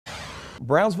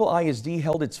Brownsville ISD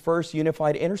held its first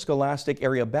unified interscholastic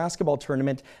area basketball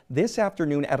tournament this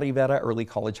afternoon at Rivera Early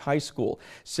College High School.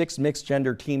 6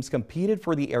 mixed-gender teams competed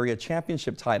for the area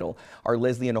championship title. Our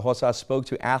Leslie Hinojosa spoke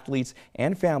to athletes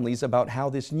and families about how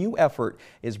this new effort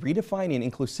is redefining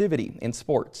inclusivity in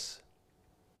sports.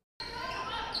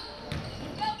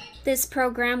 This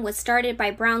program was started by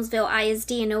Brownsville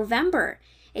ISD in November.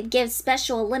 It gives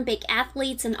Special Olympic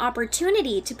athletes an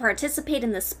opportunity to participate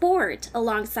in the sport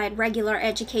alongside regular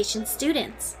education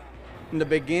students. In the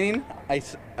beginning, I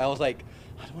was like,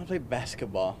 I don't want to play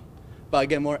basketball, but I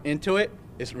get more into it.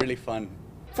 It's really fun.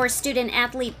 For student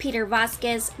athlete Peter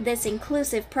Vasquez, this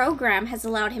inclusive program has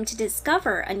allowed him to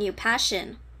discover a new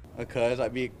passion. Because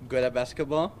I'd be good at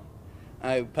basketball,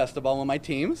 I pass the ball with my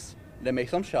teams, they make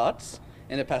some shots,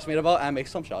 and they pass me the ball and make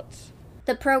some shots.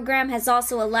 The program has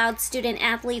also allowed student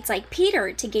athletes like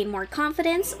Peter to gain more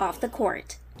confidence off the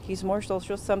court. He's more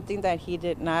social, something that he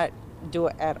did not do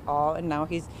at all, and now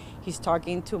he's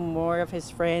talking to more of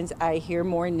his friends. I hear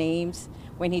more names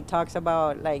when he talks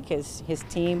about like his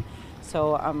team,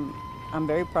 so I'm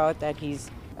very proud that he's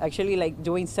actually like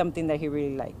doing something that he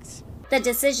really likes. The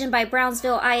decision by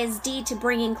Brownsville ISD to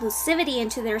bring inclusivity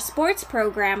into their sports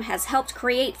program has helped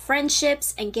create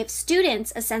friendships and give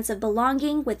students a sense of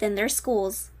belonging within their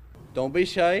schools. Don't be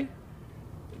shy.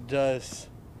 Just,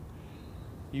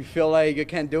 you feel like you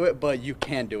can't do it, but you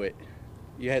can do it.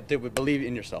 You have to believe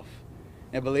in yourself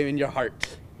and believe in your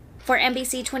heart. For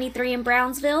NBC 23 in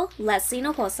Brownsville, Leslie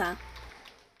Hinojosa.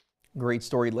 Great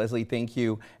story, Leslie. Thank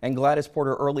you. And Gladys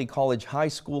Porter Early College High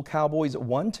School Cowboys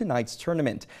won tonight's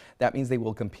tournament. That means they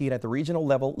will compete at the regional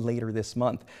level later this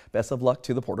month. Best of luck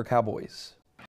to the Porter Cowboys.